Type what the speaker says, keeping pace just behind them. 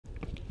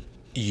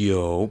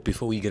Yo,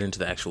 before we get into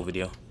the actual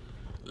video,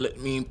 let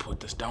me put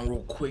this down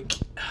real quick.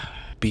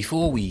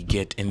 Before we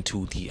get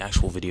into the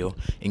actual video,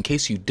 in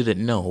case you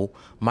didn't know,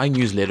 my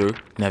newsletter,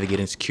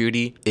 Navigating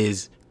Security,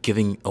 is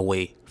giving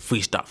away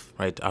free stuff,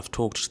 right? I've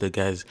talked to the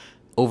guys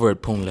over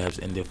at Pwn Labs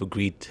and they've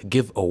agreed to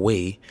give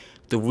away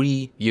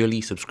 3 yearly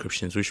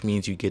subscriptions, which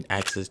means you get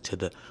access to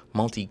the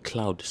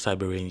multi-cloud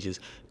cyber ranges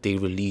they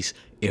release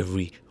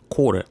every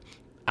quarter.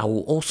 I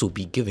will also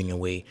be giving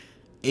away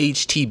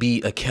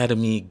HTB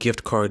Academy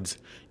gift cards,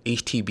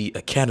 HTB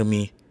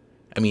Academy,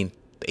 the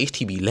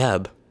HTB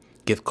Lab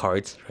gift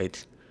cards,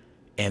 right?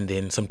 And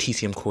then some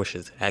TCM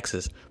courses,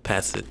 access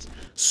passes.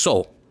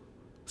 So,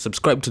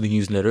 subscribe to the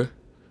newsletter,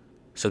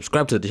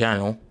 subscribe to the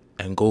channel,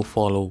 and go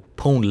follow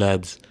Pwn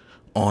Labs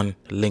on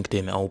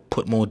LinkedIn. I'll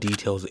put more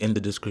details in the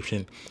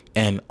description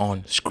and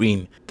on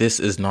screen. This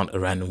is not a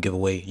random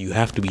giveaway. You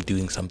have to be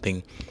doing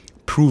something.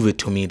 Prove it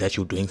to me that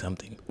you're doing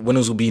something.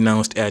 Winners will be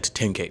announced at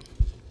 10K.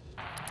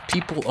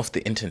 People of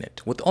the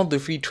internet, with all the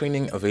free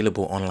training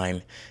available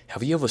online,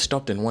 have you ever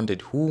stopped and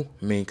wondered who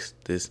makes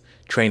this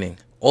training?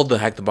 All the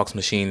Hack the Box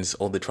machines,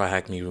 all the Try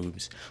Hack Me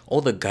rooms,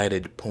 all the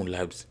guided Pwn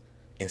Labs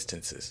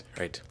instances,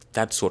 right?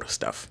 That sort of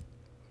stuff.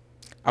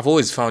 I've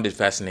always found it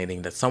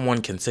fascinating that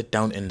someone can sit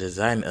down and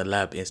design a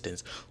lab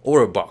instance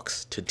or a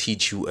box to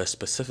teach you a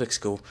specific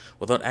skill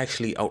without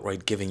actually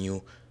outright giving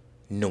you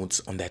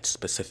notes on that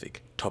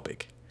specific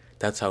topic.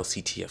 That's how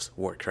CTFs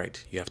work,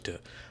 right? You have to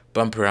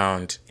bump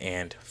around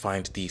and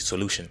find the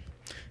solution.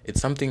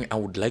 It's something I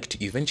would like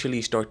to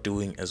eventually start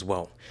doing as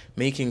well,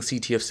 making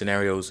CTF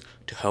scenarios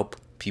to help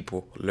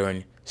people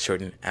learn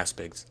certain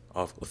aspects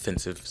of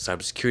offensive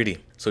cybersecurity.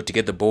 So to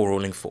get the ball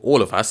rolling for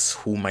all of us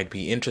who might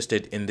be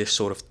interested in this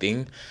sort of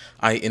thing,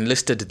 I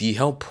enlisted the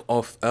help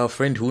of a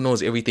friend who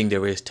knows everything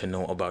there is to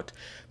know about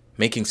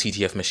making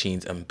CTF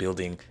machines and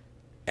building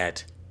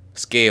at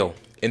scale.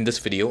 In this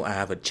video, I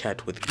have a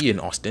chat with Ian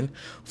Austin,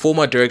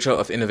 former Director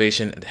of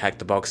Innovation at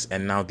HackTheBox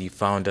and now the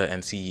founder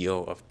and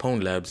CEO of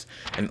Pwn Labs,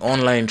 an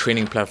online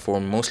training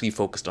platform mostly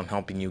focused on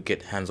helping you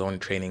get hands-on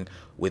training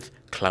with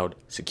cloud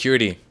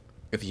security.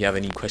 If you have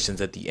any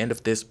questions at the end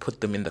of this, put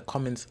them in the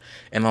comments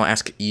and I'll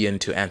ask Ian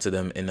to answer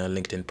them in a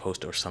LinkedIn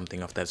post or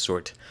something of that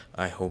sort.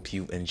 I hope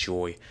you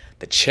enjoy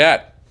the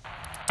chat.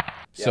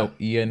 Yeah. So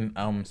Ian,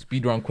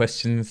 speedrun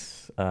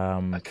questions,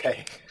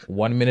 Okay.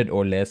 1 minute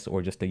or less,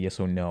 or just a yes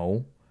or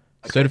no.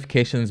 Okay.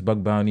 Certifications,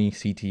 bug bounty,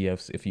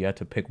 CTFs. If you had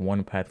to pick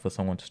one path for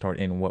someone to start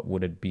in, what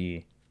would it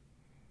be?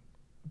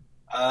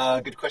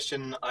 Good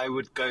question. I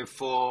would go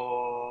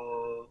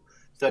for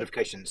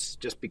certifications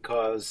just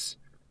because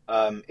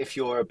if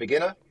you're a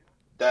beginner,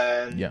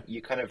 then Yeah.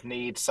 you kind of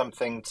need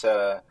something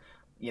to,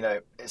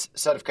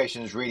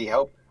 certifications really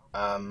help.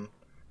 Um,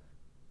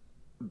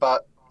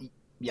 but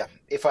yeah,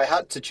 if I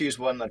had to choose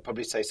one, I'd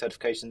probably say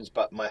certifications,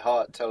 but my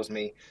heart tells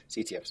me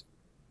CTFs.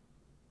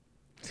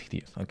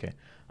 CTFs. Okay.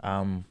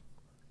 Um,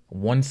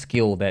 One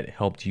skill that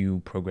helped you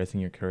progress in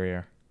your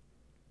career.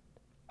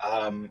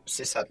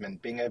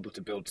 Sysadmin, being able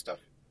to build stuff.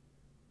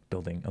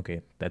 Building.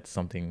 Okay, that's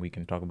something we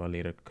can talk about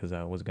later because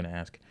I was gonna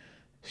ask.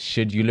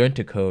 Should you learn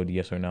to code?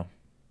 Yes or no?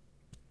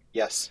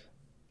 Yes,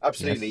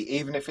 absolutely.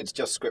 Yes. Even if it's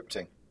just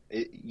scripting,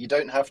 you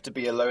don't have to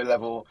be a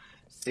low-level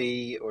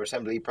C or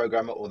assembly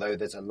programmer, although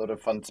there's a lot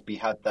of fun to be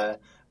had there.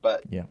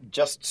 But Yeah.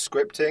 just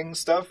scripting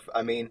stuff,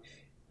 I mean,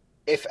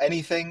 if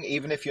anything,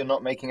 even if you're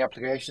not making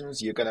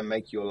applications, you're going to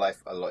make your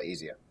life a lot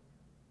easier.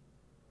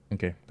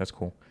 Okay, that's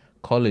cool.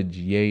 College,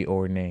 yay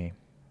or nay?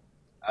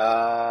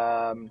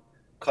 Um,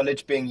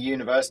 College being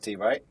university,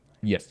 right?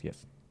 Yes.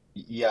 Yes.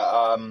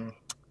 Yeah,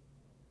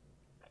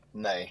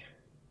 no.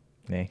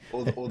 Nay.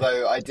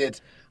 Although I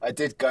did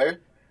go,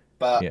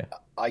 but Yeah.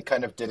 I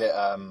kind of did it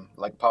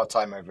like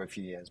part-time over a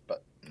few years,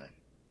 but no.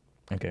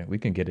 Okay, we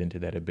can get into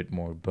that a bit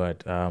more.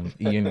 But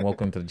Ian,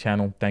 welcome to the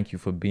channel. Thank you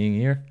for being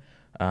here.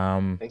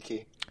 Um, Thank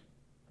you.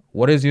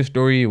 what is your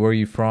story? Where are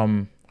you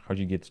from? How'd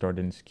you get started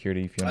in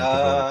security? If you want to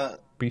give a Uh,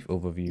 brief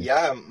overview.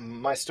 Yeah,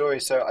 my story.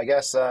 So I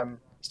guess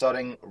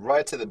starting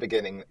right at the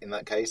beginning in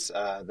that case,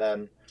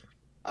 then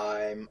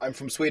I'm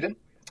from Sweden.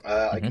 I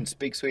Mm-hmm. can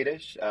speak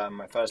Swedish.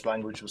 My first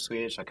language was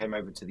Swedish. I came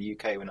over to the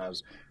UK when I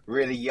was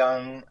really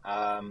young,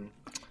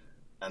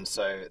 and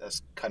so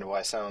that's kind of why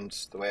I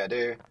sound the way I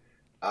do.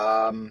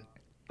 Um,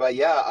 but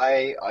yeah,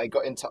 I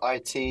got into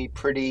IT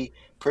pretty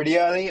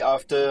early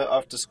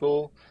after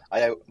school.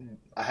 I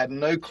I had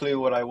no clue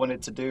what I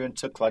wanted to do and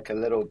took like a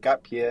little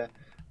gap year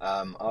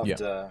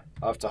Yeah.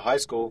 after high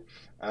school.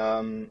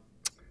 Um,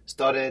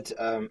 Started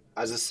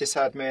as a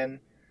sysadmin,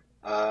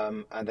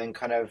 and then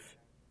kind of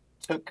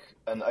took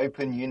an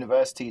open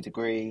university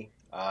degree,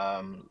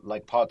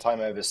 like part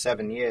time over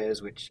 7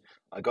 years, which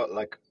I got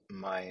like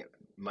my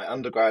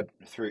undergrad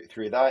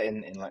through that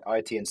in like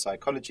IT and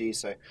psychology.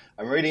 So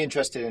I'm really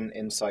interested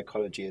in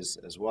psychology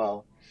as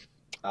well.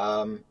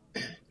 Um,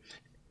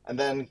 and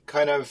then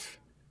kind of,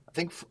 I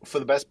think for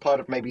the best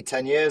part of maybe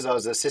 10 years, I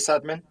was a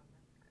sysadmin.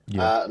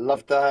 Yeah.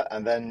 Loved that,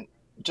 and then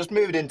just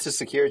moved into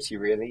security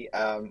really,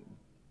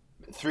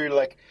 through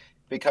like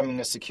becoming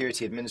a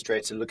security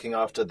administrator, looking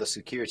after the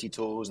security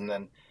tools, and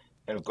then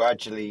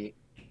gradually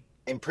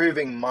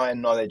improving my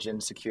knowledge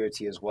in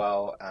security as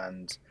well,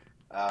 and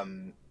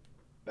um,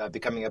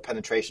 becoming a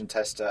penetration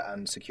tester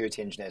and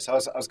security engineer. So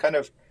I was kind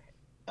of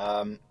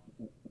um,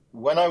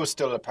 when I was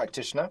still a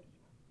practitioner,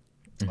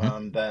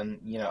 Hmm. then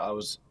I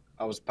was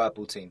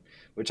purple team,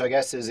 which I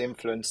guess has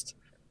influenced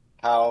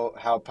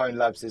how Pwn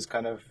Labs is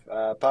kind of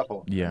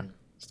purple Yeah, and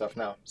stuff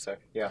now. So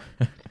yeah,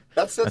 that's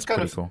that's that's kind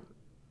pretty of cool.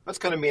 that's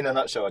kind of me in a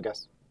nutshell, I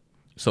guess.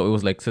 So it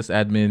was like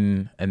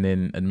sysadmin and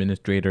then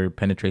administrator,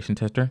 penetration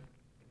tester.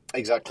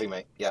 Exactly,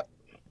 mate. Yeah.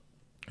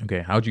 Okay,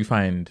 how'd you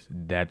find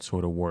that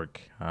sort of work?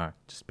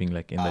 Just being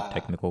like in the Uh,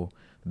 technical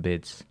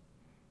bits.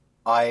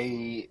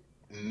 I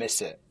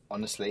miss it,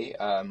 honestly.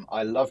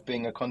 I love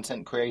being a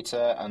content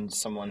creator and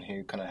someone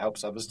who kind of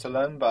helps others to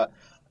learn, but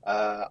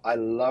I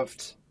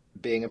loved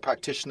being a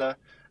practitioner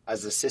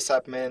as a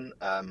sysadmin,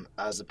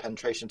 as a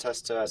penetration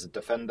tester, as a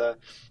defender.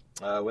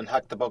 When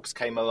HackTheBox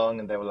came along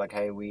and they were like,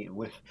 "Hey, we'd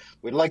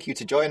like you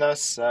to join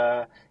us,"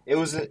 it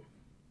was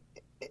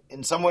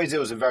in some ways it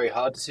was a very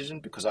hard decision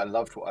because I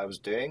loved what I was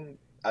doing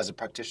as a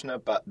practitioner.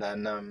 But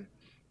then,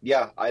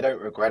 yeah, I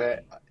don't regret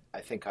it. I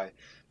think I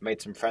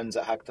made some friends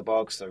at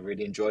HackTheBox. I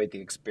really enjoyed the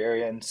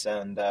experience,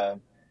 and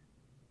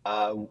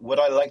would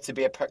I like to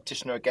be a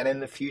practitioner again in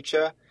the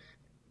future?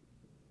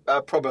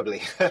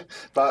 Probably, but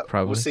we'll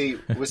Probably. see.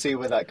 We'll see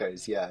where that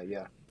goes. Yeah,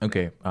 yeah.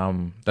 Okay.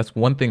 That's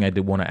one thing I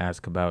did want to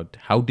ask about.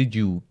 How did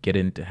you get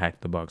into Hack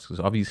the Box? Because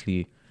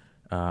obviously,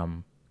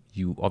 um,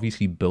 you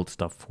obviously built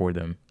stuff for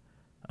them.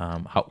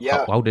 How, how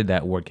Yeah. how did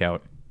that work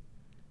out?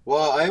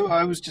 Well,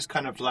 I was just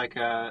kind of like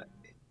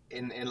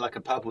in like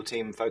a purple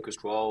team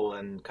focused role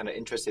and kind of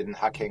interested in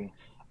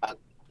at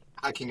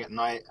hacking at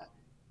night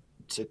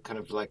to kind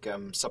of like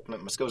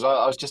supplement my skills.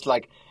 I was just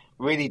like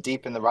really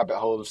deep in the rabbit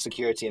hole of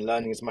security and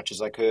learning as much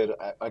as I could.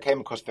 I came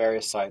across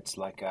various sites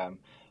like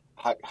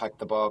Hack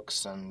the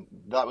Box, and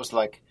that was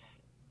like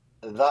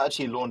that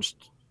actually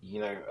launched,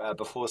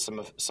 before some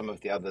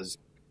of the others.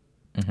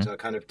 Hmm. So I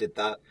kind of did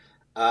that,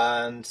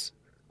 and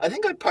I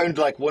think I pwned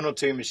like one or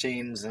two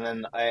machines, and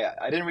then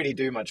I didn't really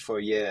do much for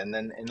a year. And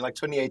then in like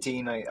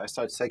 2018, I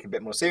started to take it a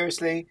bit more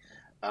seriously,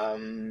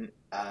 and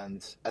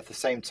at the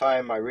same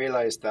time, I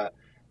realized that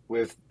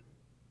with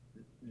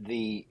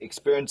the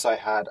experience I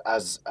had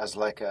as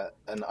like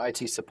an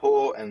IT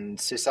support and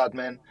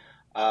sysadmin,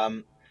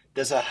 um,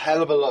 there's a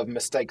hell of a lot of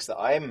mistakes that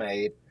I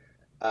made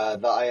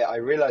that I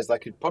realized I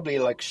could probably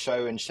like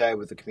show and share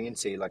with the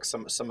community, like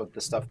some of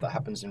the stuff that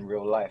happens in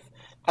real life.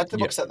 Yeah.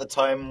 HackTheBox at the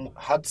time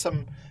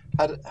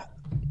had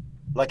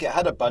like it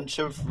had a bunch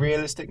of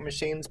realistic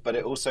machines, but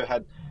it also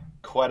had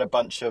quite a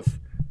bunch of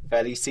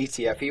fairly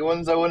CTFE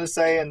ones, I want to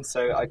say, and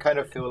so I kind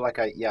of feel like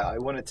I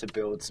wanted to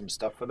build some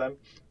stuff for them.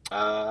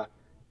 Uh,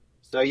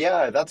 so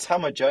yeah, that's how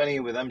my journey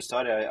with them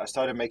started. I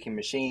started making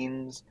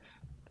machines,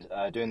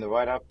 doing the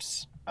write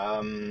ups.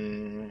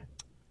 I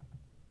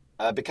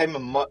became a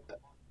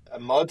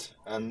mod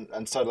and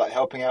started like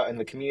helping out in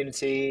the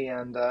community,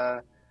 and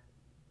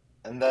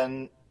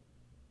then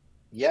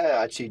yeah,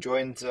 actually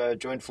joined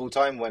full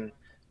time when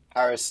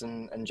Harris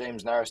and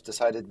James Naris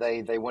decided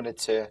they wanted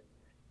to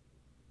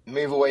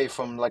move away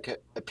from like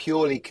a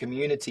purely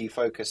community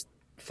focused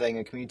thing,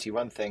 a community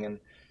run thing,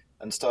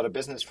 and start a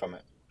business from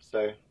it.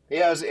 So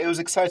yeah, it was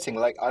exciting.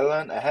 Like I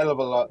learned a hell of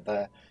a lot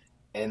there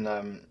in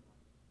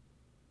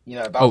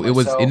about Oh, it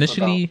was myself, about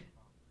initially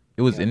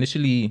it was yeah.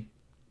 initially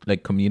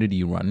like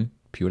community run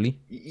purely.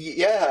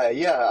 Yeah,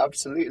 yeah,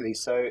 absolutely.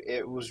 So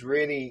it was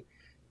really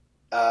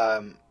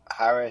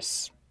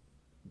Harris,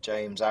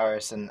 James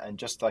Harris, and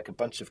just like a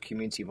bunch of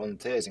community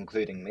volunteers,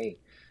 including me.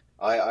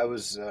 I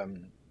was,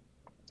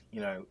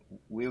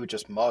 we were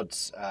just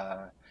mods,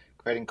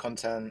 creating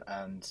content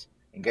and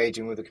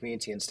engaging with the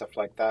community and stuff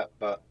like that.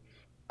 But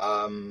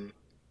um,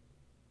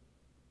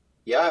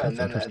 yeah, and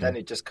That's then interesting.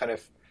 it just kind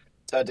of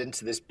turned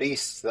into this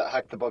beast that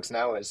Hack the Box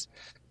now is.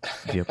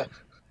 Yep.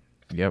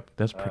 Yep.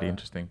 That's pretty uh,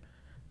 interesting.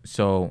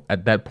 So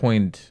at that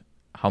point,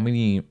 how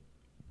many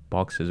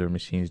boxes or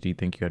machines do you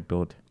think you had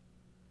built?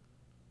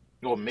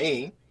 or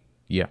me,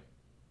 Yeah.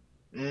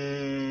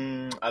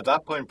 at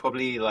that point,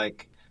 probably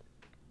like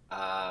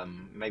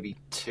maybe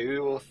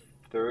two or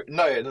three.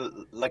 No,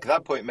 like at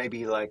that point,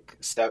 maybe like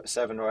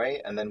seven or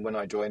eight. And then when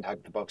I joined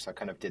Hack the Box, I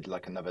kind of did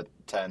like another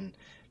 10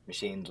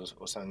 machines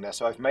or something there.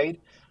 So I've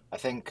made, I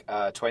think,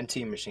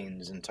 20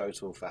 machines in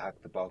total for Hack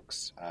the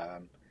Box.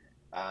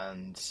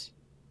 And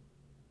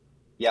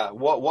yeah,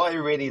 what I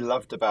really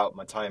loved about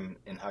my time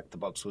in Hack the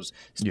Box was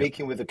Yeah.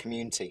 speaking with the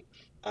community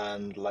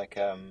and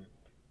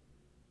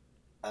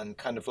and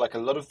kind of like a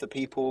lot of the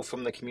people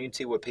from the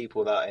community were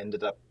people that I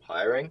ended up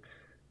hiring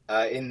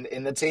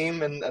in the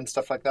team and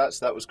stuff like that.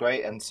 So that was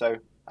great. And so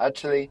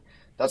actually,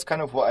 that's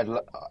kind of what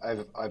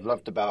I've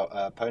loved about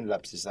Pwn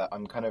Labs is that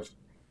I'm kind of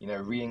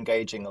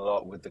re-engaging a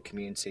lot with the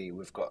community.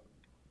 We've got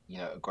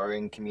a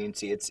growing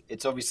community.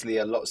 It's obviously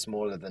a lot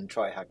smaller than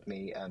Try Hack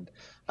Me and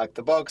Hack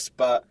the Box,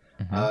 but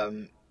Hmm.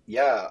 um,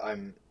 yeah,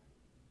 I'm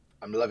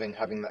loving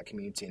having that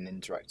community and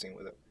interacting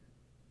with it.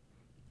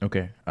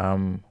 Okay.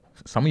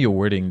 Some of your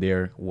wording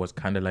there was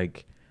kind of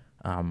like,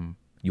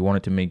 you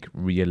wanted to make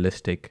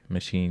realistic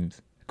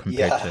machines.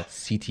 compared Yeah, to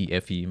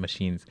CTFE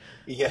machines.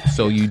 yeah,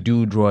 So yeah. you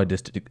do draw a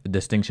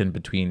distinction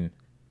between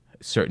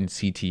certain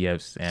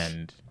CTFs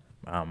and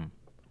um,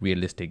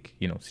 realistic,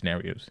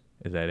 scenarios.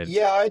 Is that it?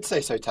 Yeah, I'd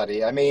say so,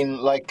 Taddy. I mean,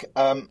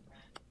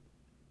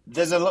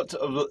 there's a lot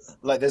of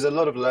there's a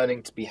lot of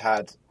learning to be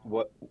had,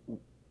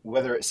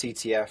 whether it's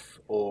CTF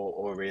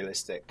or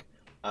realistic.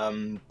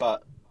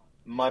 But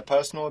my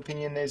personal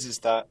opinion is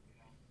that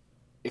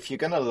if you're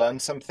going to learn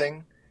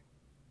something,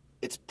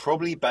 it's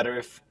probably better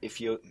if if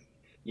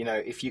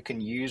you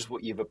can use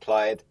what you've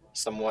applied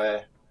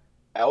somewhere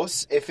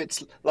else. If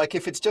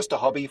it's just a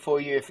hobby for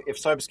you,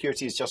 if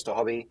cybersecurity is just a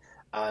hobby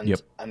Yep.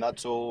 and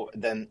that's all,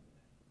 then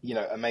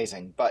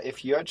amazing. But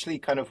if you actually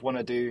kind of want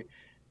to do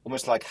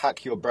almost like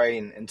hack your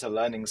brain into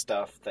learning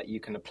stuff that you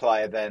can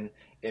apply then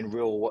in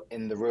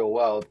the real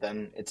world,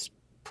 then it's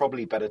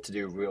probably better to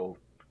do real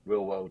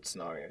world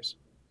scenarios.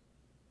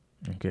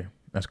 Okay,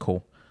 that's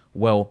cool.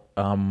 Well,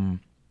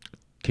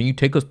 can you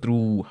take us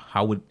through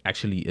how it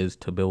actually is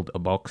to build a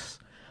box?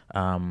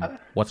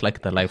 What's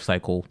like the Yeah, life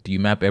cycle? Do you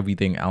map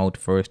everything out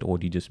first, or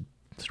do you just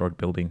start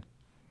building?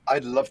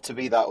 I'd love to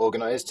be that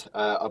organized.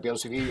 I'll be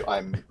honest with you.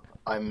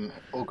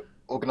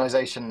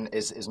 Organization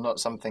is not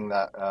something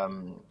that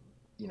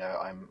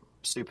I'm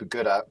super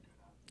good at.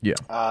 Yeah.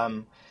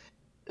 Um,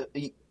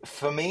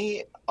 for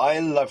me, I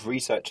love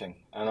researching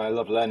and I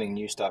love learning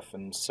new stuff,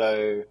 and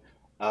so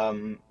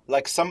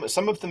like some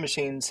of the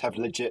machines have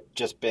legit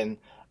just been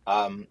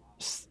um,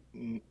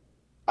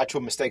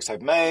 actual mistakes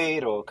I've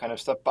made or kind of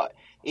stuff. But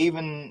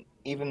even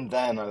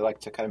then, I like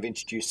to kind of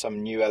introduce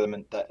some new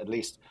element that at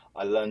least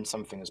I learned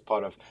something as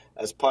part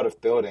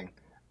of building.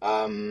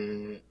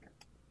 Um,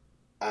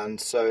 and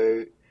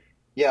so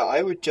yeah,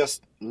 I would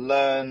just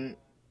learn,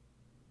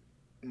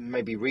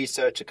 maybe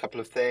research a couple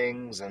of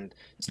things and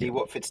see Yeah.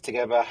 what fits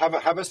together.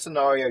 Have a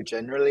scenario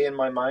generally in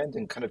my mind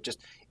and kind of just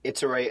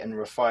iterate and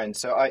refine.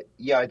 So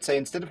I'd say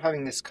instead of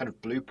having this kind of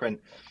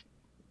blueprint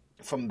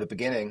from the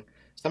beginning,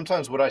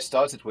 sometimes what I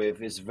started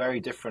with is very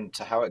different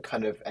to how it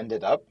kind of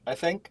ended up, I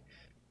think.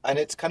 And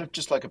it's kind of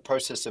just like a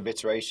process of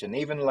iteration.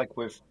 Even like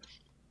with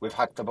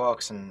Hack the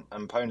Box and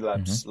Pwn Hmm.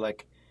 Labs,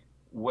 like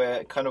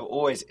we're kind of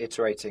always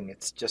iterating.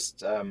 It's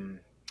just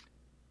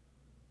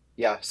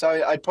yeah. So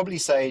I'd probably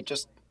say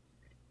just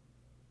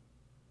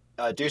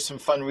do some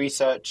fun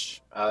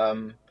research,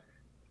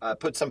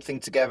 put something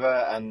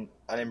together and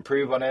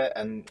improve on it,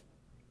 and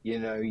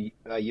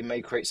you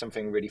may create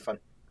something really fun.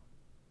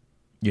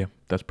 Yeah,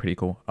 that's pretty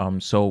cool.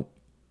 So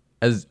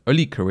as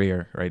early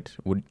career, right?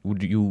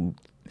 Would you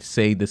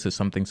say this is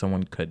something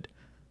someone could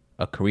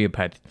a career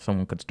path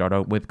someone could start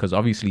out with? Because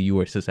obviously you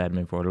were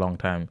sysadmin for a long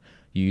time.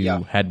 Yeah,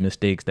 You had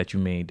mistakes that you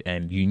made,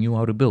 and you knew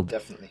how to build.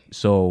 definitely.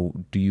 So,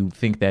 do you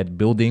think that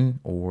building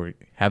or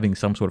having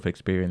some sort of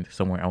experience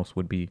somewhere else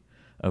would be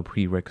a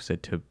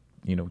prerequisite to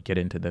get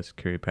into this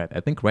career path? I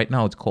think right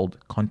now it's called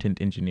content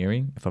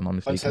engineering, if I'm not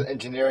Content mistaken.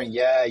 engineering,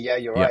 yeah, yeah,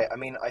 you're Yeah. right. I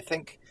mean, I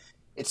think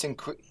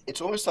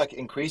it's almost like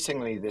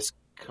increasingly this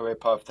career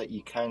path that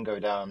you can go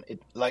down.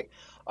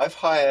 I've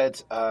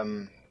hired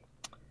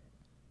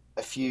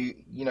a few,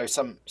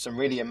 some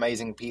really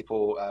amazing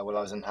people while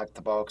I was in Hack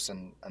the Box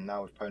and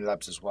now with Pwn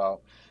Labs as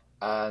well.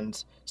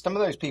 And some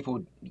of those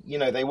people,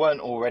 they weren't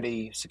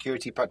already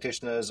security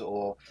practitioners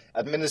or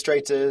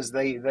administrators.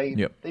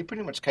 Yep. They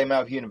pretty much came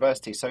out of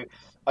university. So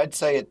I'd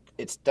say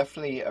it's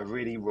definitely a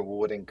really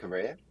rewarding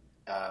career.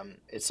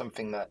 It's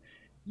something that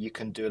you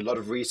can do a lot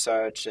of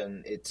research,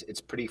 and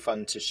it's pretty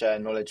fun to share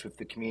knowledge with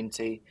the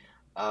community.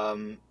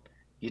 Um,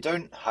 you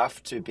don't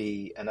have to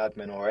be an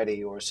admin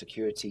already or a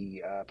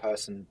security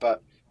person,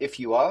 but if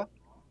you are,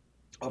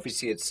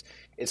 obviously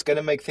it's going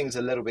to make things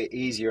a little bit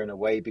easier in a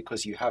way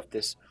because you have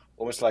this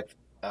almost like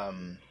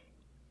um,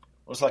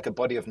 almost like a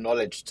body of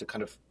knowledge to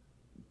kind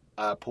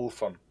of pull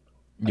from,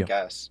 I Yeah.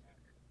 guess.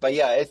 But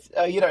yeah,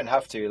 you don't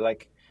have to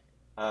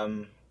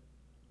um,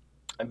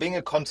 and being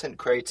a content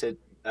creator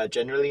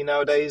generally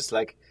nowadays,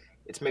 like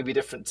it's maybe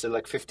different to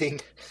like 15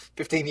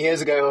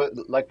 years ago,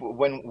 like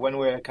when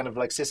we're kind of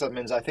like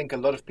sysadmins. I think a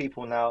lot of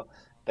people now,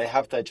 they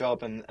have their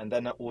job and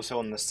then also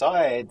on the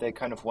side they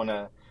kind of want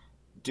to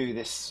do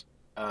this,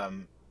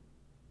 um,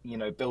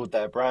 build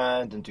their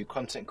brand and do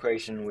content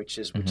creation, which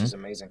Mm-hmm. is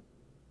amazing.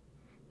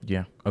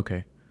 Yeah.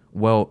 Okay.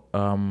 Well,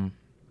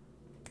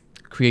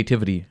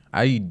 creativity.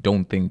 I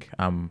don't think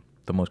I'm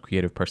the most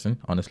creative person,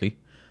 honestly.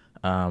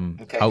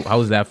 Okay. How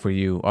is that for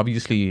you?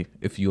 Obviously,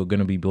 if you're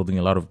gonna be building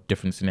a lot of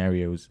different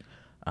scenarios,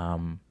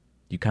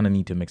 you kind of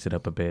need to mix it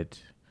up a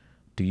bit.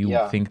 Do you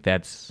Yeah. think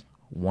that's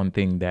one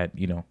thing that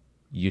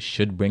you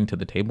should bring to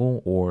the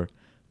table, or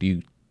do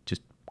you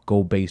just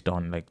go based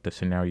on like the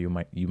scenario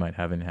you might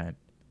have in hand?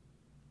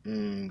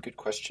 Good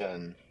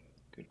question.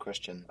 Good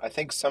question. I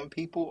think some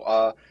people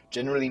are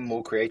generally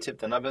more creative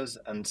than others,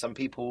 and some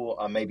people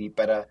are maybe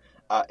better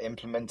at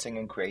implementing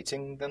and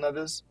creating than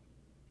others.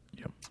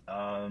 Yeah.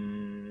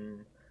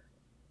 Um,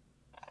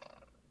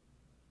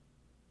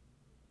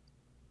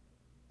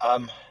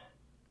 um,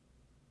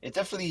 it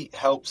definitely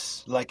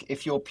helps. Like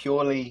if you're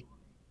purely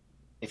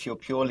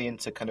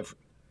into kind of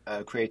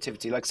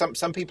creativity. Like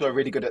some people are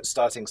really good at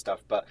starting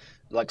stuff, but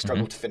like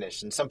struggle Hmm. to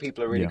finish, and some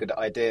people are really Yeah. good at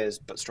ideas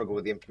but struggle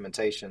with the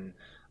implementation.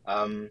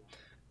 Um,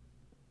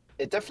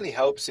 it definitely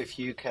helps if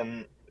you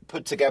can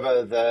put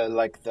together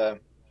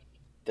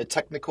the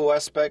technical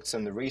aspects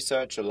and the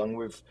research along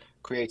with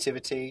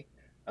creativity.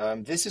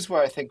 This is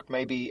where I think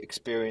maybe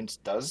experience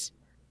does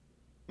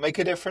make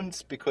a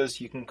difference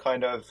because you can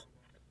kind of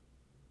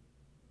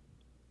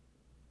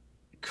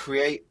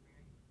create,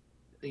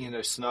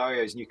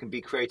 scenarios and you can be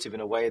creative in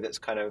a way that's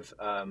kind of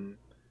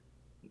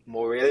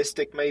more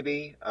realistic,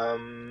 maybe,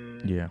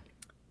 Yeah.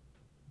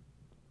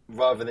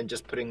 rather than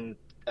just putting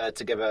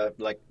together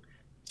like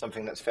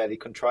something that's fairly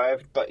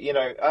contrived. But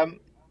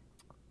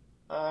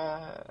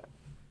uh,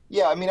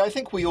 yeah, I mean, I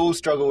think we all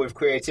struggle with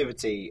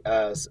creativity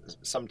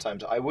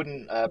sometimes. I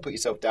wouldn't put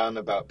yourself down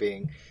about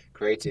being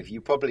creative.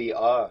 You probably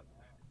are.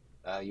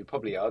 You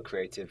probably are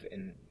creative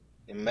in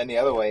many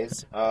other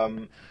ways.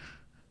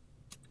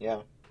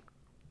 Yeah.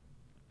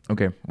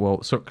 Okay.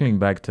 Well, circling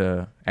back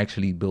to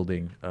actually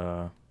building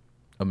a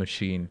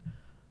machine,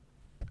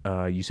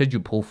 you said you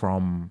pull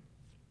from,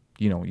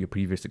 your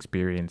previous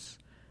experience.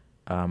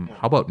 Yeah.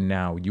 How about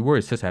now? You were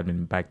a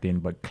sysadmin back then,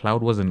 but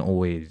cloud wasn't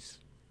always,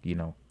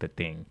 the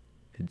thing.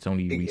 It's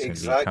only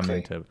recently come Exactly.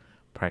 into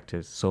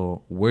practice.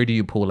 So where do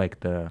you pull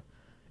like the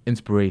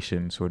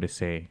inspiration, so to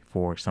say,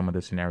 for some of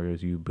the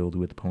scenarios you build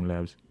with Pwn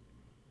Labs?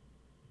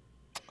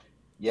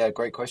 Yeah,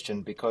 great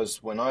question.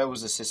 Because when I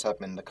was a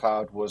sysadmin, the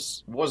cloud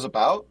was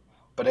about,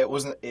 but it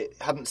wasn't. It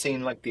hadn't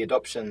seen like the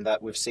adoption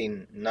that we've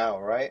seen now,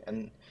 right?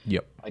 And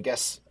Yep. I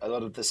guess a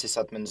lot of the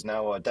sysadmins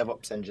now are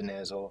DevOps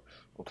engineers or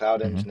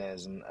cloud Mm-hmm.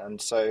 engineers,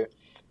 and so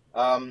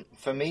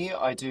for me,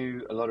 I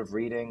do a lot of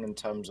reading in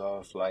terms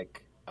of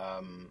like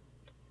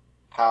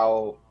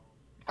how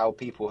how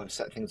people have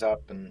set things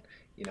up, and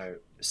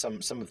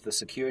some of the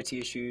security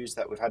issues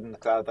that we've had in the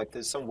cloud. Like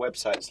there's some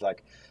websites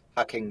like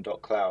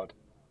hacking.cloud.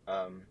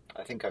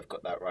 I think I've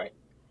got that right.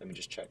 Let me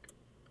just check.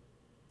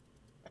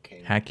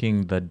 Hacking.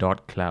 Hacking the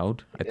dot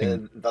cloud. I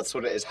think. That's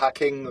what it is.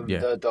 Hacking Yeah.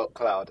 the dot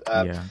cloud.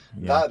 Yeah.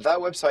 Yeah. That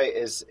website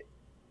is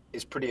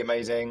pretty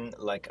amazing.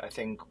 Like I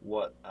think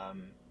what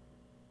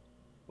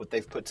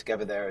they've put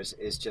together there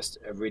is just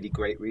a really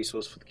great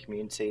resource for the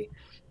community.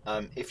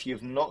 If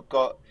you've not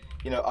got,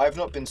 I've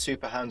not been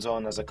super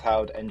hands-on as a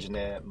cloud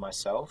engineer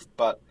myself,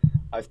 but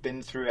I've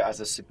been through it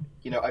as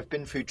I've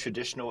been through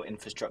traditional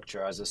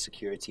infrastructure as a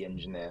security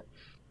engineer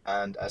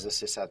and as a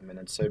sysadmin.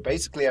 And so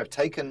basically I've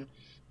taken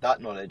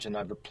that knowledge and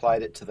I've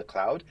applied it to the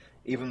cloud,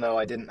 even though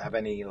I didn't have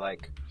any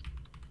like,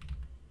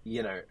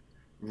 you know,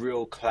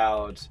 real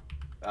cloud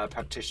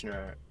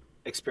practitioner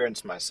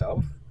experience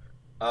myself.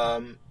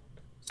 Um,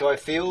 so I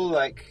feel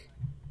like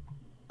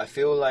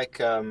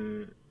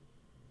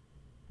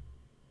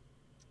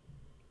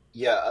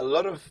yeah, a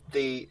lot of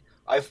the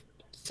I've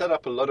set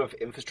up a lot of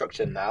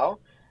infrastructure now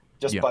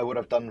just Yeah. by what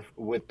I've done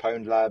with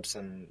Pwned Labs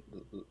and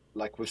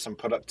like with some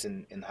products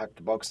in Hack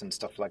the Box and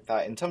stuff like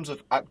that. In terms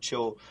of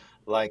actual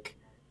like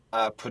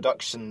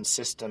production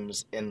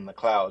systems in the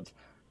cloud,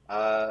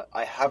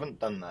 I haven't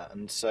done that,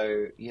 and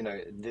so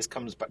this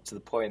comes back to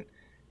the point: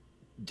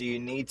 do you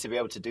need to be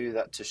able to do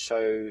that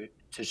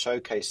to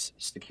showcase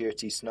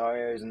security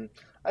scenarios? And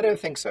I don't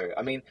think so.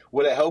 I mean,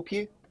 will it help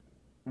you?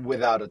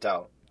 Without a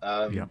doubt.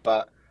 Yeah.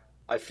 But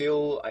I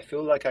feel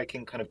like I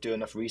can kind of do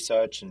enough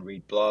research and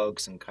read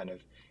blogs and kind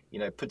of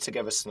put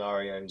together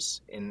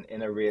scenarios in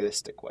a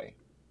realistic way.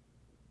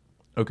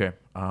 Okay.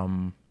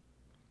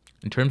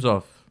 In terms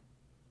of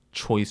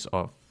choice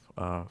of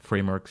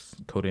frameworks,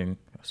 coding,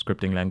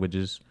 scripting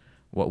languages,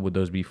 what would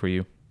those be for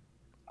you?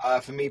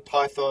 For me,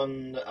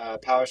 Python,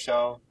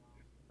 PowerShell,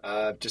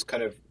 just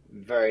kind of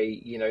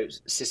very,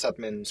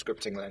 sysadmin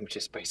scripting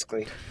languages,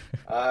 basically.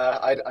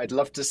 I'd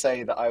love to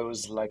say that I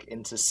was like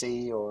into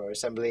C or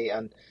assembly,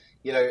 and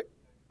you know,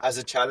 as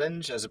a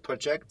challenge, as a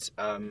project,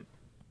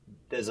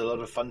 there's a lot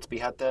of fun to be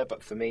had there.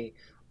 But for me,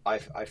 I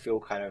feel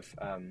kind of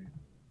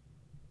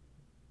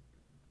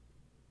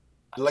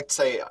I'd like to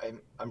say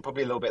I'm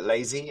probably a little bit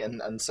lazy,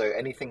 and so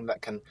anything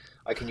that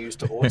I can use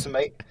to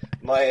automate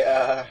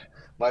my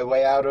my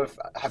way out of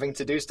having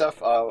to do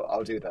stuff,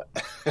 I'll do that.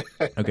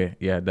 Okay,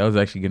 yeah, that was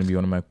actually going to be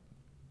one of my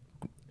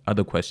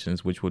other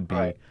questions, which would be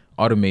Right.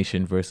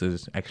 automation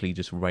versus actually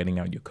just writing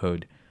out your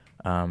code.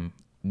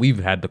 We've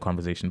had the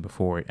conversation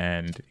before,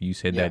 and you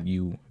said Yeah. that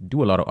you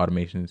do a lot of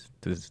automations.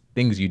 There's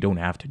things you don't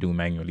have to do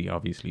manually,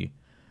 obviously,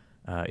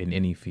 in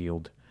any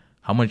field.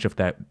 How much of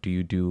that do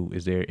you do?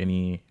 Is there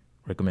any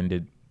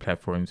recommended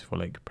platforms for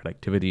like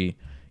productivity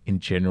in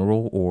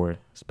general, or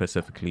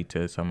specifically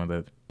to some of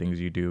the things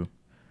you do?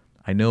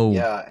 I know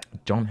Yeah.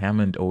 John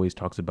Hammond always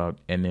talks about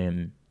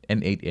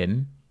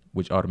N8N,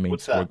 which What's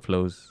automates that?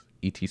 workflows,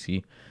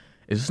 etc.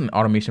 Is this an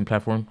automation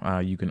platform?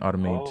 You can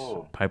automate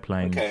Oh,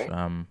 pipelines okay.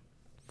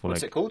 for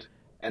What's it like called?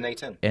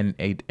 N8N.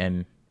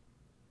 N8N.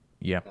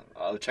 Yeah.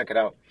 I'll check it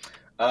out.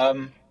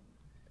 Um,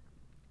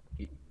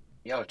 y-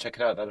 yeah, I'll check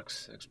it out. That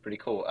looks pretty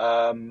cool.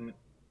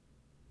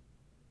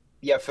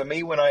 Yeah, for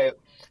me,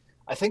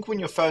 I think when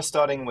you're first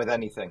starting with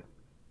anything,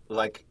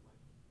 like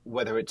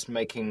whether it's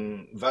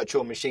making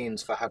virtual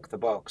machines for Hack the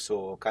Box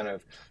or kind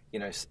of,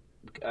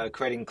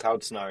 creating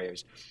cloud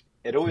scenarios,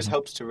 it always Hmm.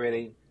 helps to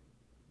really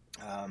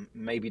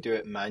maybe do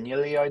it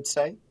manually, I'd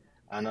say,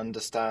 and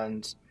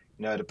understand,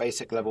 at a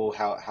basic level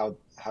how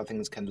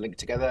things can link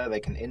together, they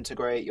can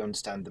integrate. You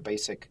understand the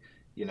basic,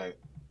 you know,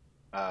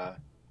 uh,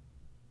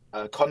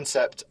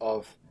 concept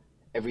of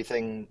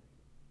everything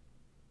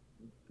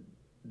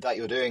that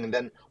you're doing, and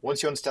then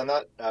once you understand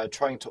that,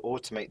 trying to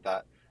automate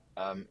that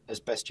as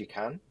best you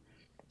can,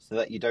 so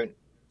that you don't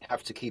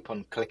have to keep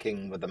on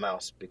clicking with the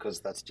mouse because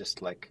that's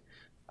just like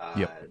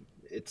Yep. uh,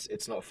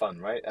 it's not fun,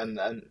 right?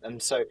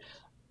 And so,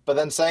 but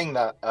then saying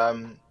that,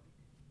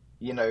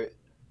 you know,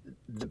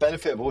 the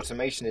benefit of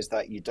automation is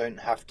that you don't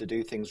have to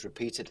do things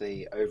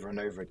repeatedly over and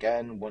over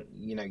again.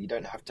 You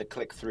don't have to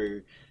click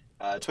through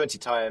 20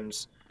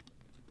 times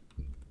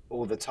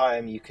all the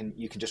time. You can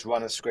just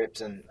run a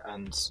script and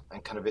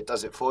kind of it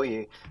does it for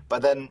you.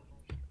 But then,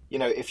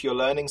 if you're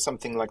learning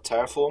something like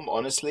Terraform,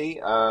 honestly,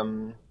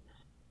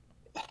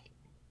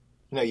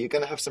 you're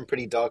going to have some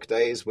pretty dark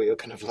days where you're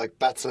kind of like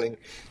battling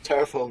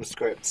Terraform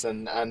scripts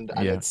and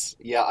Yeah. it's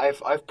yeah,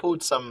 I've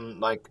pulled some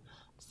like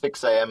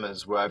 6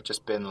 a.m.ers where I've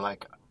just been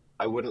like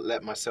I wouldn't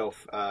let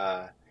myself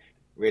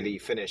really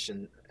finish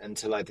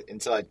until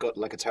I'd got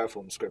like a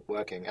Terraform script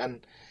working,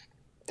 and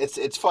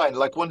it's fine.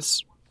 Like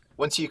once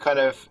you kind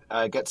of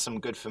get some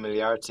good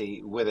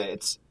familiarity with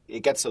it,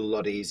 it gets a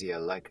lot easier.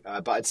 Like,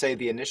 but I'd say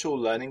the initial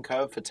learning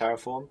curve for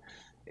Terraform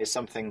is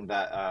something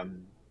that,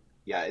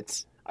 yeah,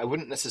 it's. I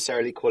wouldn't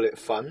necessarily call it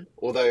fun,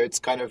 although it's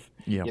kind of,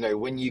 Yeah.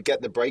 when you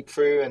get the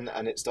breakthrough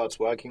and it starts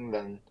working,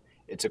 then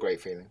it's a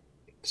great feeling.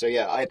 So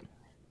yeah,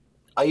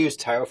 I use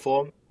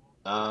Terraform.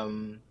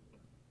 Um,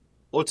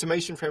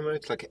 Automation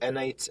frameworks like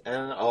N8,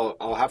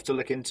 I'll have to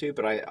look into,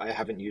 but I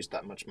haven't used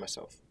that much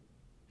myself.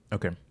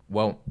 Okay.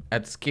 Well,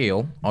 at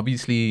scale,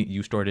 obviously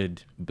you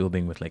started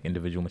building with like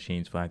individual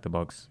machines for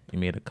HackTheBox. You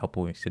made a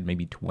couple, you said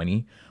maybe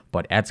 20.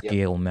 But at Yep.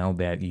 scale, now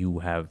that you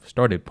have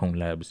started Pwn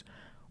Labs,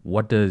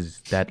 what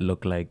does that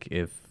look like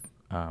if,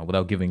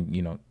 without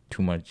giving,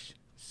 too much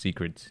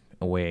secrets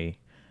away,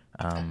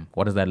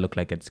 what does that look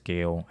like at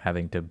scale,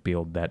 having to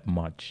build that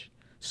much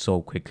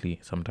so quickly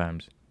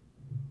sometimes?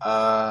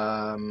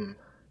 Um,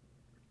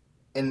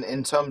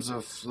 in terms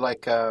of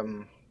like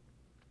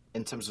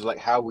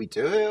how we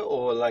do it,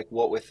 or like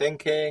what we're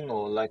thinking,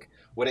 or like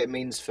what it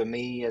means for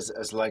me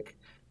as like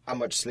how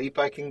much sleep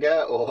I can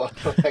get, or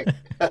like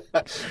like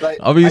I'd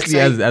Obviously, say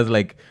as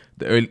like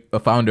a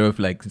founder of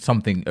like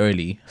something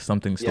early,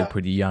 something still yeah,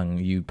 pretty young,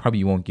 you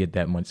probably won't get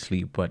that much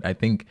sleep. But I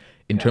think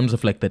in yeah, terms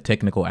of like the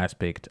technical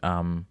aspect,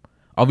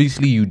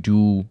 obviously you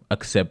do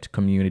accept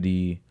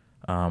community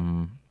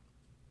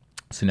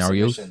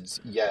scenarios. submissions,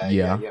 yeah,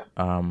 yeah, Yeah.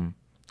 yeah.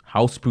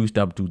 How spruced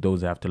up do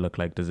those have to look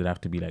like? Does it have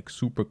to be like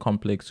super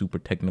complex, super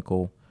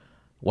technical?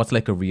 What's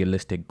like a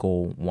realistic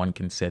goal one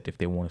can set if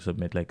they want to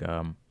submit like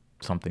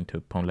something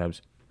to Pwn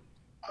Labs?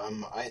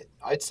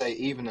 I'd say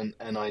even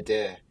an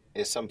idea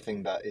is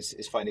something that is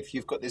fine. If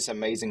you've got this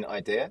amazing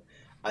idea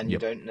and you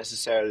Yep. don't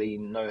necessarily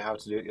know how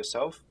to do it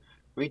yourself,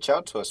 reach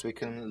out to us. We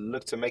can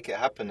look to make it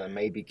happen and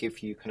maybe give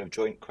you kind of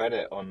joint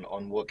credit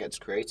on what gets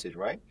created,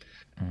 right?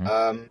 Hmm.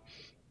 Um,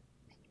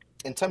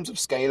 in terms of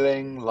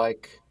scaling,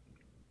 like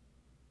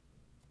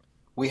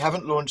we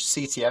haven't launched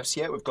CTFs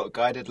yet. We've got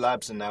guided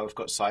labs and now we've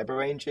got cyber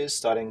ranges,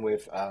 starting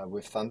with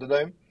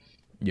Thunderdome.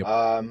 Yep.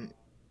 Um,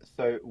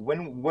 so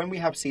when we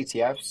have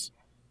CTFs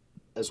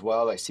as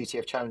well, like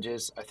CTF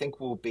challenges, I think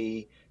we'll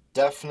be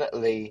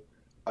definitely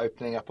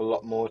opening up a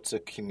lot more to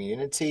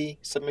community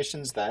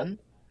submissions then.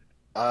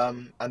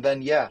 And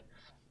then yeah,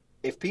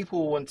 if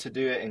people want to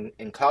do it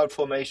in cloud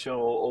formation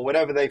or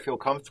whatever they feel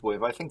comfortable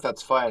with, I think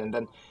that's fine. And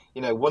then,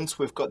 once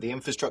we've got the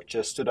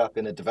infrastructure stood up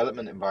in a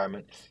development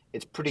environment,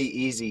 it's pretty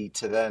easy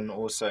to then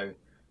also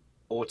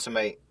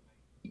automate,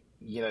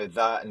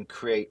 that and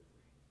create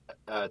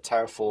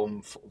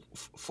Terraform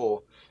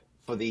for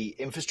for the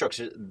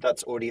infrastructure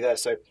that's already there.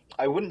 So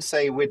I wouldn't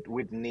say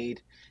we'd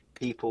need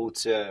people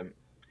to,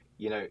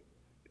 you know,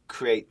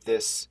 create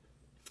this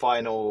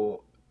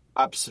final,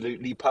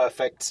 absolutely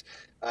perfect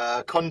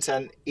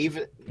content.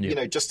 Even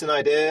Yeah. just an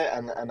idea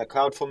and a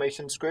cloud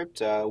formation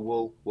script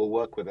will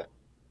work with it.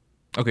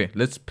 Okay,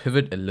 let's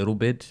pivot a little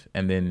bit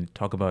and then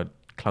talk about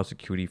cloud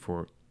security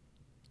for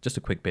just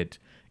a quick bit.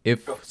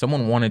 If Sure.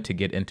 someone wanted to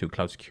get into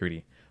cloud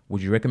security,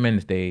 would you recommend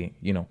they,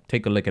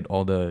 take a look at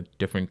all the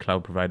different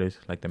cloud providers,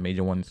 like the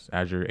major ones,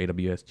 Azure,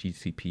 AWS,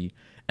 GCP,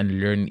 and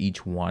learn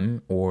each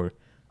one, or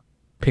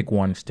pick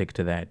one, stick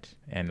to that,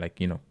 and like,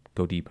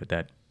 go deep with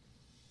that?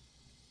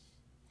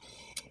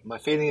 My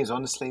feeling is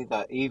honestly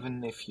that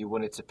even if you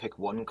wanted to pick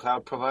one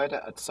cloud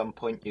provider, at some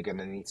point you're going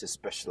to need to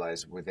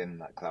specialize within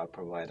that cloud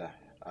provider.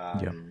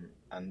 Yeah.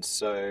 And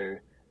so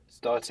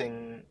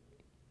starting,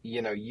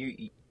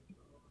 you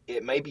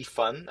it may be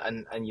fun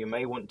and you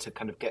may want to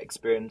kind of get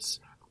experience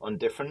on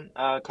different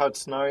cloud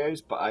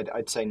scenarios, but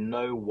I'd say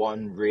know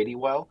one really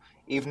well,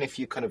 even if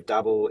you kind of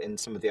dabble in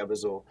some of the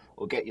others or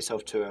get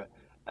yourself to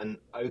an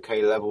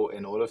okay level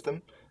in all of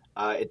them.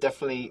 It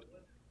definitely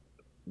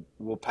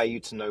will pay you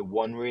to know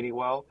one really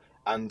well.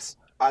 And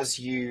as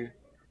you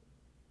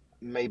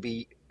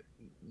maybe,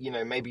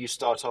 maybe you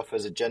start off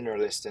as a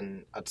generalist,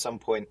 and at some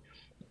point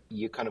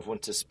you kind of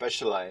want to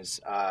specialize.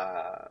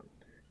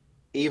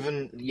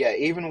 Even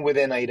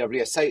within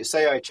AWS,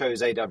 say I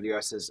chose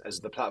AWS as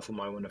the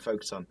platform I want to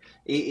focus on.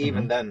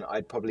 Even Hmm. then,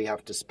 I'd probably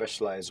have to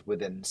specialize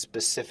within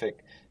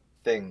specific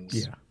things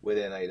Yeah.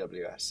 within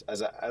AWS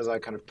as I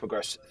kind of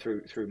progress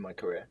through my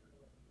career.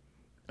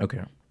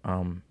 Okay.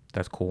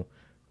 That's cool.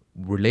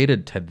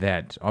 Related to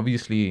that,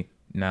 obviously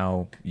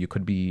now you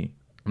could be.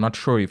 I'm not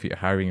sure if you're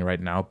hiring right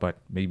now, but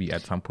maybe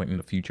at some point in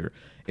the future,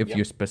 if Yeah,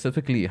 you're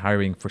specifically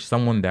hiring for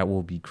someone that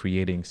will be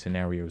creating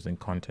scenarios and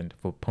content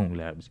for Pwn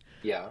Labs,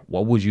 yeah.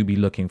 what would you be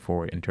looking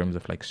for in terms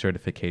of like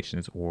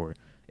certifications or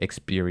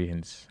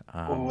experience?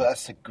 Oh,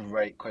 that's a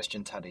great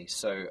question, Taddy.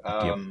 So,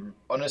 Yep.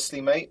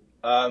 honestly, mate,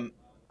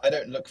 I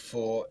don't look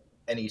for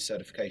any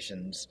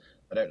certifications.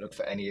 I don't look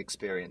for any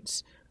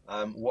experience.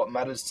 What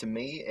matters to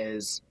me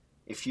is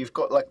if you've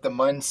got like the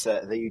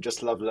mindset that you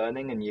just love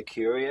learning and you're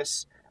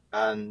curious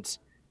and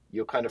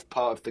you're kind of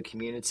part of the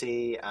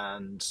community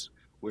and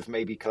we've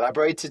maybe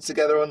collaborated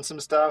together on some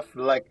stuff.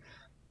 Like,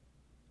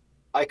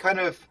 I kind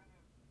of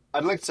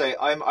I'd like to say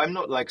I'm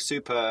not like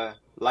super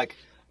like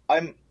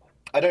I'm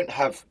I don't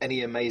have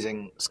any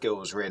amazing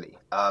skills really.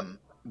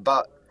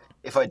 But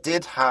if I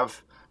did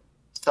have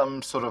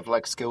some sort of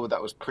like skill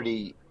that was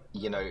pretty,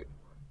 you know,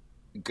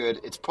 good,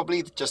 it's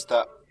probably just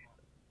that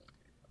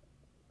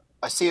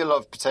I see a lot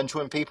of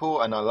potential in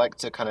people and I like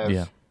to kind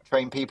Yeah. of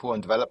train people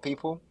and develop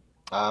people.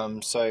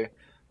 So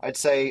I'd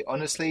say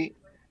honestly,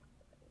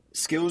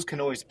 skills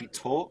can always be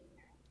taught,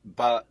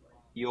 but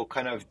your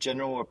kind of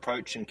general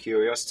approach and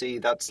curiosity,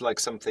 that's like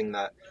something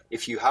that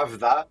if you have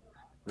that,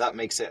 that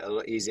makes it a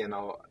lot easier.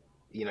 Now,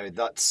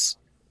 that's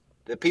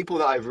the people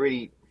that I've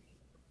really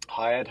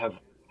hired have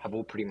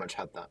all pretty much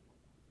had that.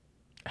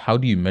 How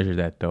do you measure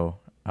that though?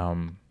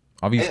 I,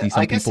 Obviously,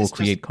 some I guess people it's just,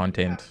 create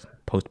yeah, content,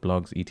 post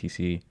blogs,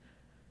 etc.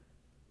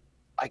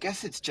 I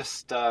guess it's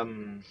just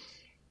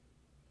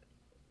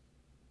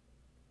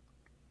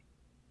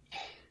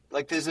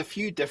like there's a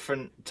few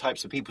different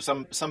types of people.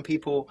 Some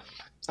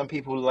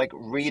people like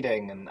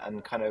reading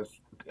and kind of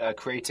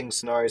creating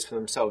scenarios for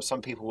themselves.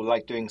 Some people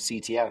like doing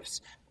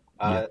CTFs.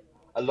 Yeah. Uh,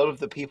 a lot of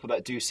the people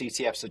that do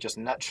CTFs are just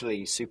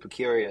naturally super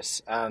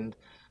curious, and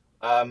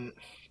um,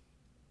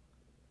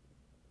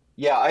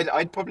 yeah,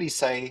 I'd probably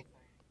say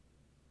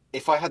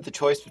if I had the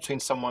choice between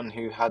someone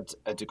who had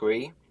a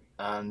degree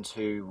and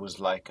who was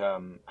like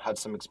had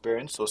some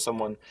experience, or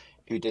someone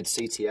who did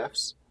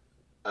CTFs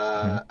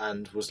Hmm.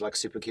 and was like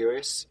super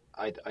curious,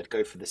 I'd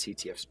go for the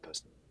CTFs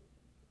person.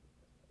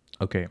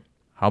 Okay.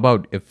 How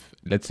about if,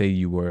 let's say,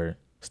 you were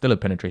still a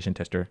penetration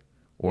tester,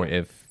 or Mm,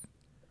 if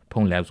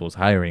Pwn Labs was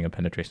hiring a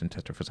penetration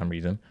tester for some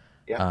reason,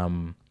 yeah.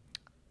 um,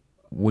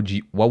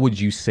 what would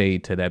you say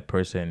to that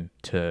person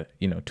to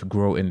to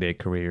grow in their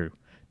career?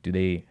 Do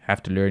they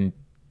have to learn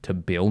to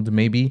build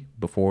maybe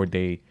before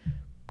they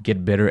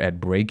get better at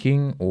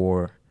breaking,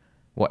 or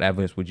what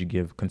advice would you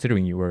give,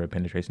 considering you were a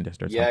penetration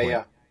tester at some Yeah, point?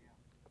 yeah,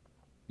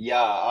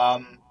 yeah.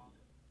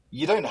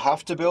 You don't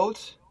have to build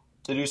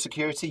to do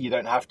security. You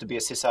don't have to be a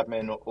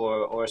sysadmin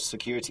or a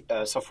security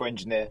software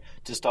engineer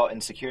to start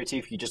in security.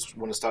 If you just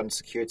want to start in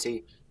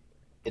security,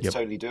 it's Yep.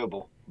 totally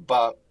doable.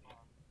 But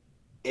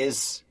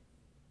is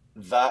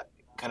that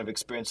kind of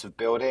experience of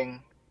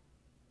building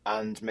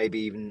and maybe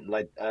even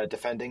like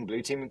defending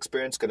blue team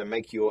experience going to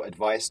make your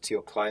advice to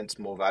your clients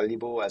more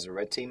valuable as a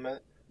red teamer?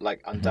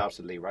 Like Hmm.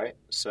 undoubtedly, right?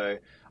 So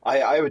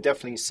I would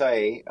definitely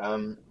say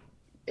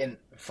in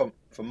from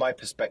my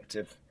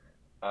perspective,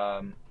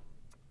 um,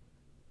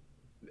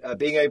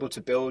 being able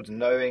to build,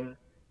 knowing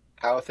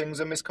how things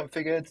are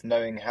misconfigured,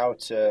 knowing how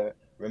to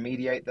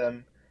remediate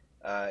them,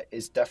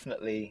 is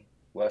definitely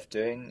worth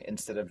doing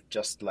instead of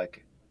just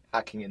like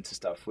hacking into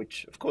stuff,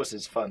 which of course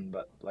is fun,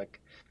 but like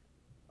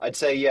I'd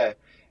say, yeah,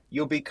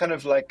 you'll be kind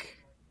of like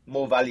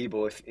more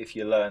valuable if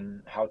you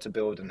learn how to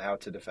build and how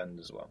to defend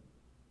as well.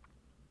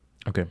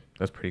 Okay,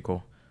 that's pretty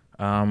cool.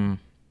 Um,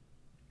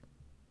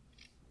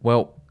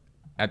 well,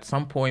 at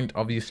some point,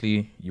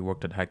 obviously, you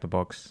worked at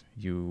HackTheBox.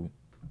 You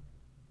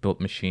built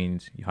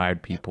machines. You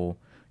hired Yeah, people.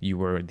 You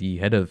were the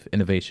head of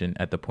innovation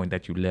at the point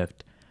that you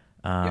left.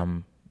 yeah,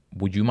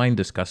 Would you mind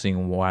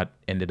discussing what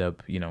ended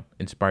up,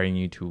 inspiring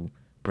you to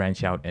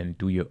branch out and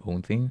do your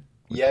own thing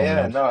with yeah, Pwn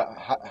yeah. Labs? No,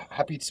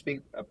 happy to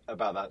speak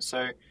about that.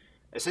 So,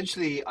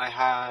 essentially, I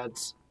had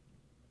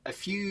a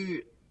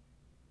few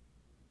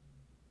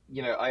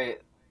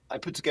I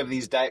put together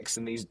these decks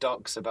and these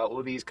docs about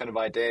all these kind of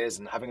ideas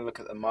and having a look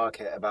at the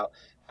market about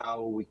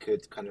how we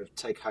could kind of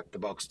take Hack the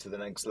Box to the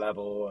next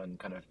level and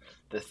kind of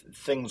the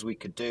things we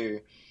could do.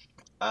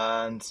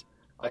 And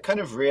I kind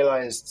of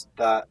realized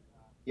that,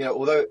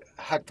 although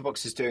Hack the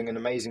Box is doing an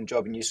amazing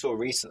job, and you saw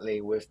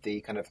recently with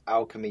the kind of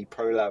Alchemy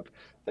Pro Lab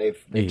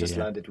Yeah, they've yeah, just yeah.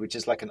 landed, which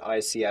is like an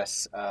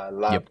ICS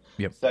lab. Yep,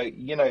 yep. So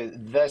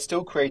they're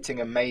still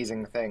creating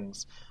amazing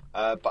things.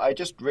 But I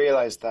just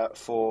realized that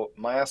for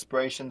my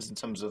aspirations in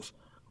terms of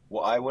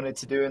what I wanted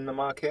to do in the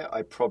market,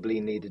 I probably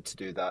needed to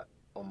do that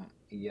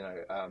you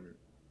know,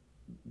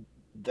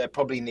 there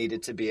probably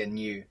needed to be a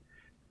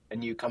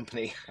new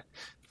company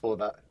for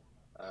that.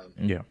 Um,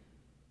 Yeah.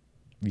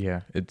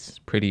 Yeah. It's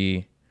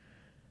pretty.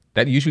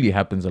 That usually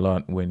happens a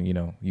lot when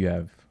you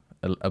have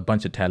a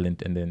bunch of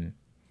talent and then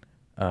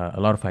a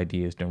lot of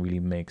ideas don't really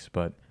mix.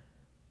 But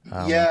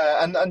um,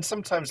 yeah, and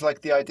sometimes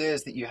like the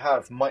ideas that you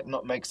have might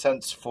not make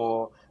sense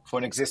for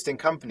an existing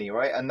company,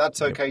 right? And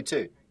that's yep. okay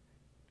too.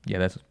 Yeah,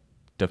 that's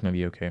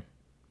definitely okay.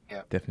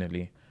 Yeah.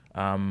 Definitely.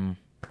 Um,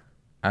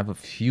 I have a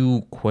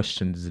few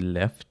questions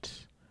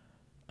left.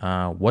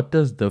 What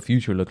does the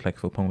future look like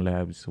for Pong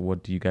Labs?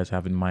 What do you guys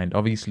have in mind?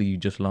 Obviously, you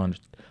just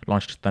launched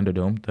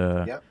Thunderdome,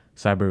 the Yeah.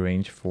 cyber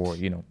range for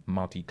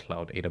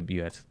multi-cloud,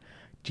 AWS,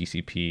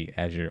 GCP,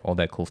 Azure, all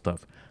that cool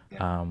stuff.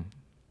 Yeah. Um,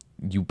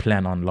 you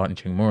plan on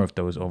launching more of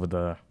those over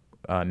the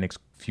next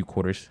few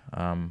quarters.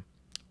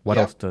 What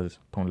Yeah. else does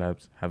Pong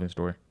Labs have in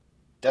store?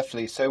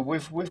 Definitely. So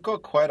we've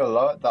got quite a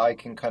lot that I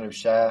can kind of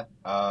share.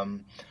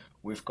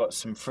 We've got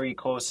some free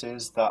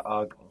courses that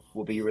are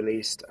will be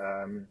released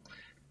um,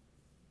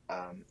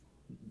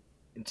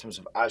 in terms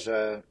of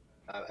Azure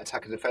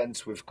attack and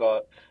defense. We've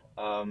got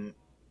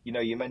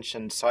you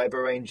mentioned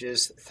cyber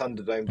ranges,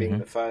 Thunderdome being Hmm.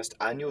 the first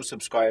annual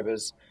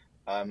subscribers.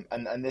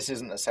 And this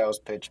isn't a sales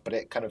pitch, but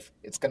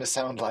it's going to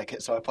sound like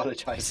it, so I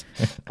apologize.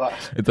 But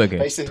It's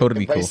okay.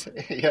 Totally cool.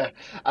 yeah,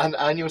 and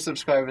annual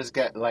subscribers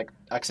get like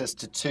access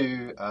to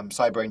two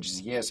cyber ranges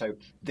a year. So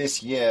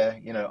this year,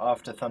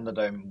 after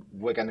Thunderdome,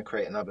 we're going to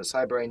create another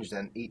cyber range.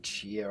 Then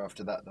each year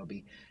after that, there'll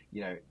be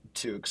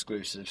two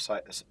exclusive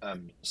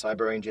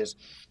cyber ranges.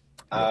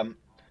 Yep. Um,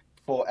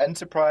 for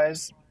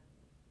enterprise,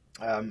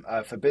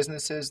 for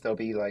businesses, there'll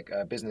be like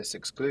business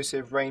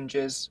exclusive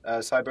ranges,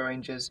 cyber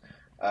ranges,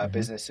 Hmm.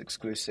 business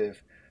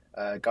exclusive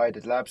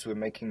guided labs. We're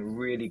making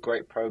really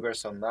great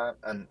progress on that,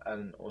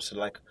 and also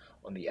like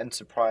on the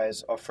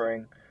enterprise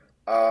offering.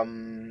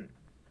 Um,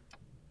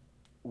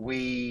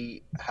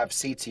 we have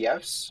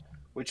CTFs,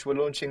 which we're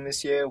launching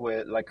this year.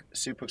 We're like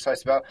super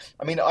excited about.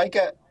 I mean,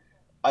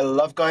 I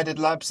love guided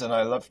labs and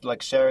I love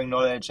like sharing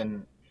knowledge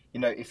and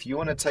if you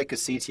want to take a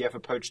CTF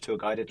approach to a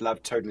guided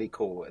lab, totally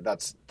cool.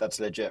 That's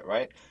legit,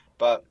 right?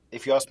 But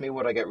if you ask me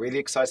what I get really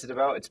excited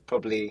about, it's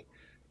probably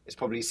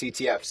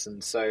CTFs.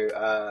 And so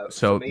for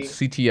So me,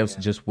 CTFs yeah,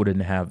 just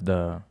wouldn't have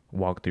the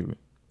walkthrough.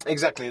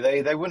 exactly.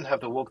 They wouldn't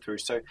have the walkthrough.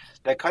 So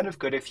they're kind of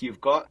good if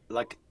you've got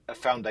like a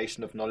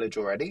foundation of knowledge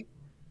already,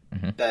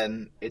 Hmm.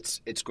 then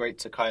it's great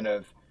to kind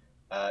of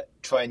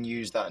try and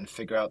use that and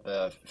figure out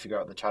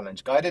the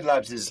challenge. Guided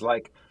labs is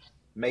like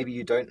maybe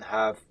you don't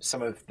have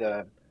some of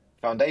the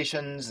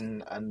foundations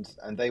and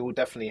they will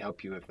definitely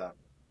help you with that.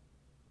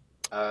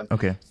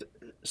 Okay.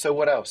 So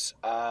what else?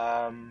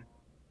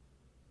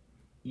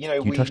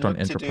 You We touched on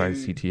look to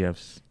enterprise do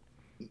CTFs.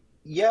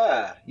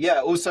 yeah.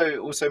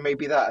 Also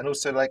maybe that, and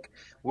also like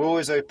we're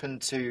always open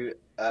to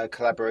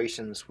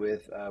collaborations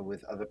with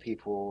other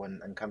people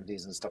and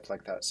companies and stuff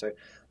like that. So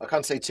I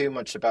can't say too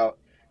much about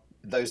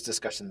those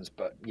discussions,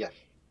 but yeah,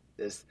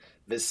 there's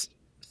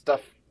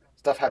stuff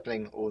stuff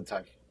happening all the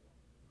time.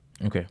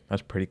 Okay,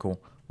 that's pretty cool.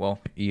 Well,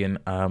 Ian,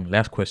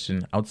 last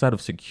question. Outside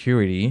of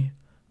security,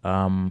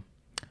 um,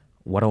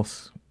 what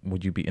else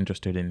would you be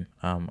interested in?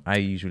 I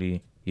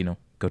usually,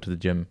 go to the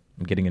gym.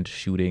 I'm getting into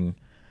shooting,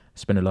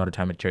 spend a lot of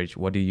time at church.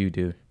 What do you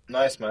do?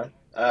 Nice man.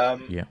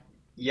 Yeah.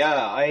 Yeah,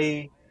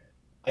 I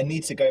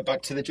need to go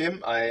back to the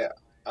gym. I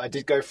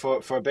did go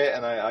for a bit,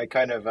 and I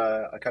kind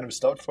of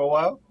stopped for a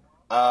while.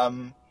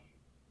 Um,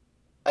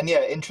 and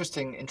yeah,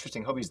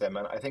 interesting hobbies there,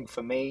 man. I think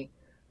for me,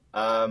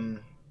 um,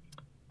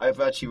 I've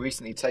actually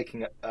recently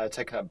taken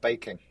up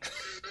baking.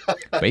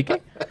 Baking?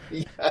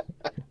 Yeah.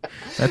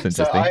 That's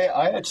So interesting.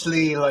 I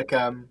actually like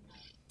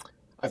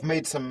I've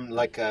made some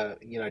like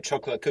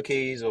chocolate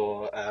cookies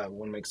or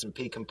want to make some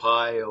pecan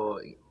pie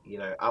or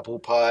apple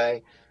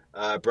pie,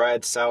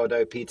 bread,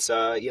 sourdough,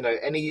 pizza.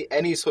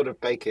 Any sort of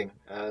baking,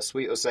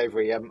 sweet or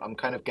savory. I'm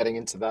kind of getting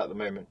into that at the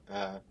moment.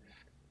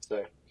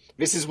 So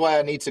this is why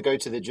I need to go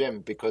to the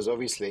gym because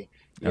obviously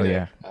Oh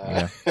yeah,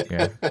 yeah,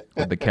 yeah.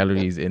 With the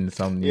calories in,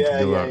 some need to yeah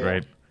go yeah out, yeah.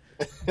 right?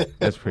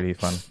 That's pretty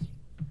fun.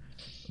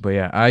 But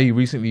yeah, I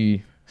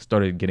recently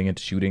started getting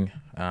into shooting.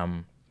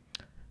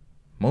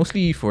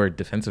 Mostly for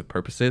defensive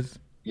purposes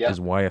Yeah is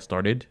why I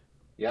started.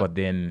 yeah But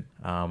then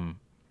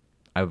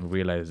I've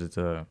realized it's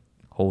a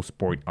whole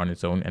sport on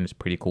its own and it's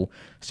pretty cool.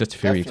 It's just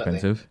very definitely.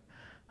 expensive.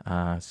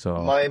 So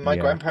My yeah.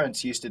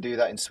 grandparents used to do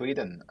that in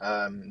Sweden.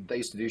 They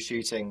used to do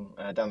shooting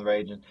down the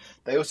road, and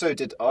they also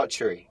did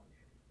archery.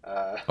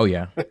 Uh, Oh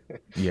yeah,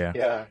 yeah.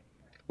 yeah,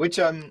 which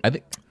I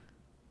think.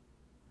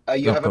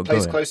 you Oh, have a go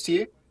place ahead. close to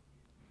you?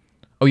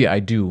 Oh yeah, I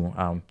do.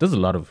 There's a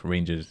lot of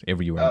ranges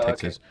everywhere in Oh, okay,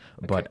 Texas.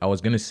 okay, But I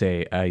was gonna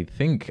say, I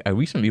think I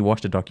recently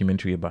watched a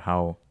documentary about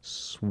how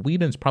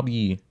Sweden's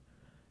probably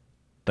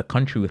the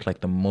country with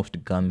like the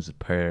most guns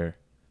per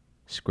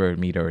square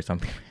meter or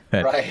something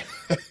like that. right.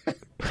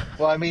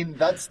 Well, I mean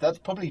that's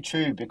probably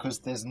true because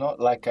there's not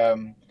like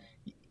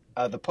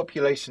the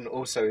population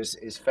also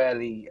is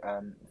fairly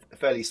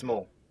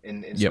small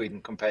in Yep.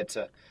 Sweden compared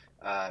to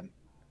um,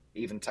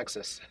 even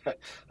Texas,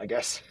 I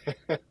guess.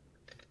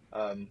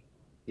 Um,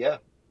 Yeah.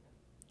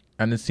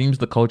 And it seems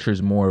the culture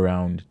is more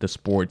around the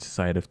sports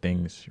side of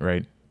things,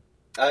 right?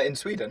 In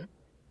Sweden.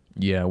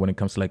 Yeah, when it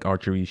comes to like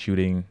archery,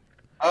 shooting.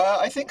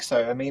 I think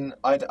so. I mean,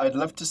 I'd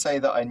love to say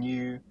that I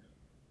knew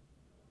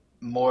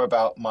more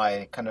about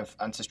my kind of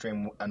ancestry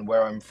and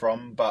where I'm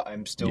from, but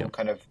I'm Yeah. still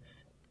kind of,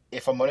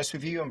 if I'm honest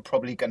with you, I'm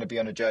probably going to be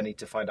on a journey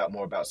to find out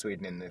more about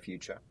Sweden in the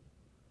future.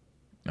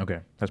 Okay,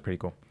 that's pretty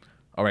cool.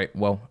 All right,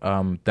 well,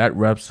 that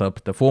wraps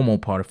up the formal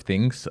part of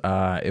things.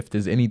 If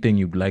there's anything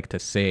you'd like to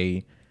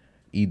say,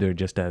 either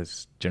just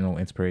as general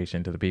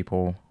inspiration to the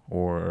people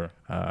or,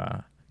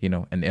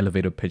 an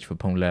elevator pitch for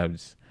Pwn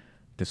Labs,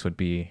 this would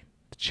be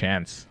the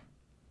chance.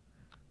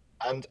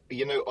 And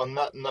on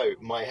that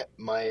note, my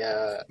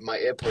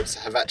earpods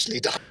have actually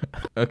died.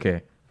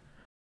 Okay,